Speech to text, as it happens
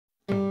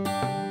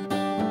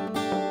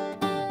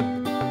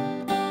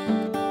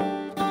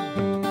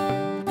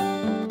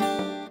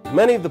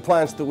Many of the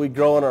plants that we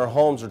grow in our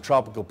homes are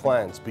tropical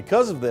plants.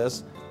 Because of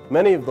this,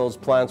 many of those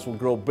plants will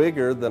grow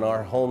bigger than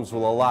our homes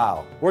will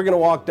allow. We're going to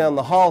walk down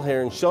the hall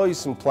here and show you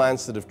some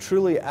plants that have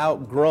truly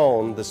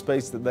outgrown the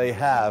space that they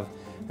have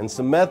and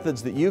some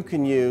methods that you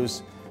can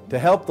use to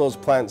help those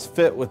plants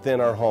fit within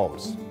our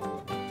homes.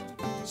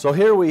 So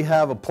here we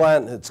have a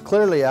plant that's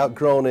clearly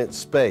outgrown its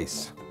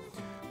space.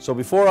 So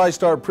before I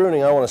start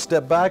pruning, I want to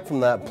step back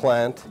from that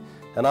plant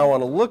and I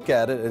want to look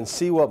at it and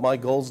see what my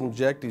goals and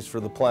objectives for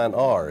the plant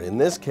are. In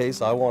this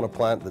case, I want a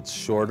plant that's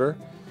shorter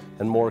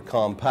and more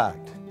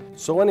compact.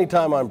 So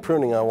anytime I'm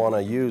pruning, I want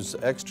to use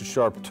extra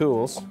sharp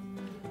tools.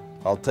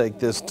 I'll take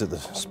this to the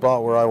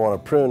spot where I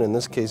want to prune. In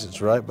this case,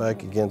 it's right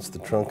back against the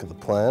trunk of the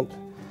plant.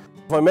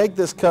 If I make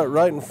this cut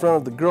right in front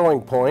of the growing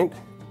point,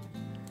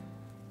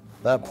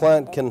 that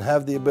plant can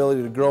have the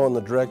ability to grow in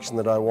the direction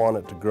that I want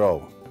it to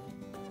grow.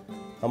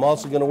 I'm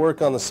also going to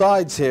work on the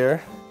sides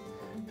here,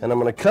 and I'm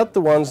going to cut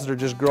the ones that are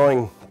just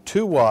growing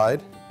too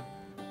wide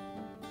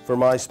for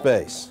my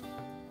space.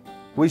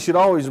 We should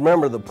always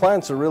remember that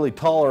plants are really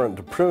tolerant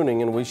to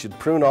pruning, and we should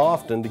prune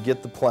often to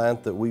get the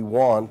plant that we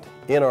want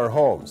in our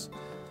homes.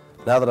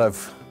 Now that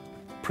I've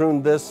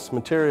pruned this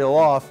material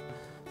off,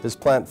 this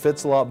plant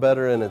fits a lot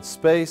better in its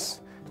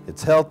space,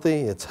 it's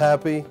healthy, it's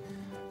happy,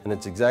 and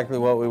it's exactly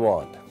what we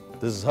want.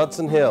 This is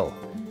Hudson Hill,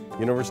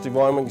 University of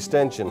Wyoming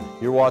Extension.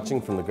 You're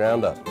watching From the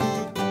Ground Up.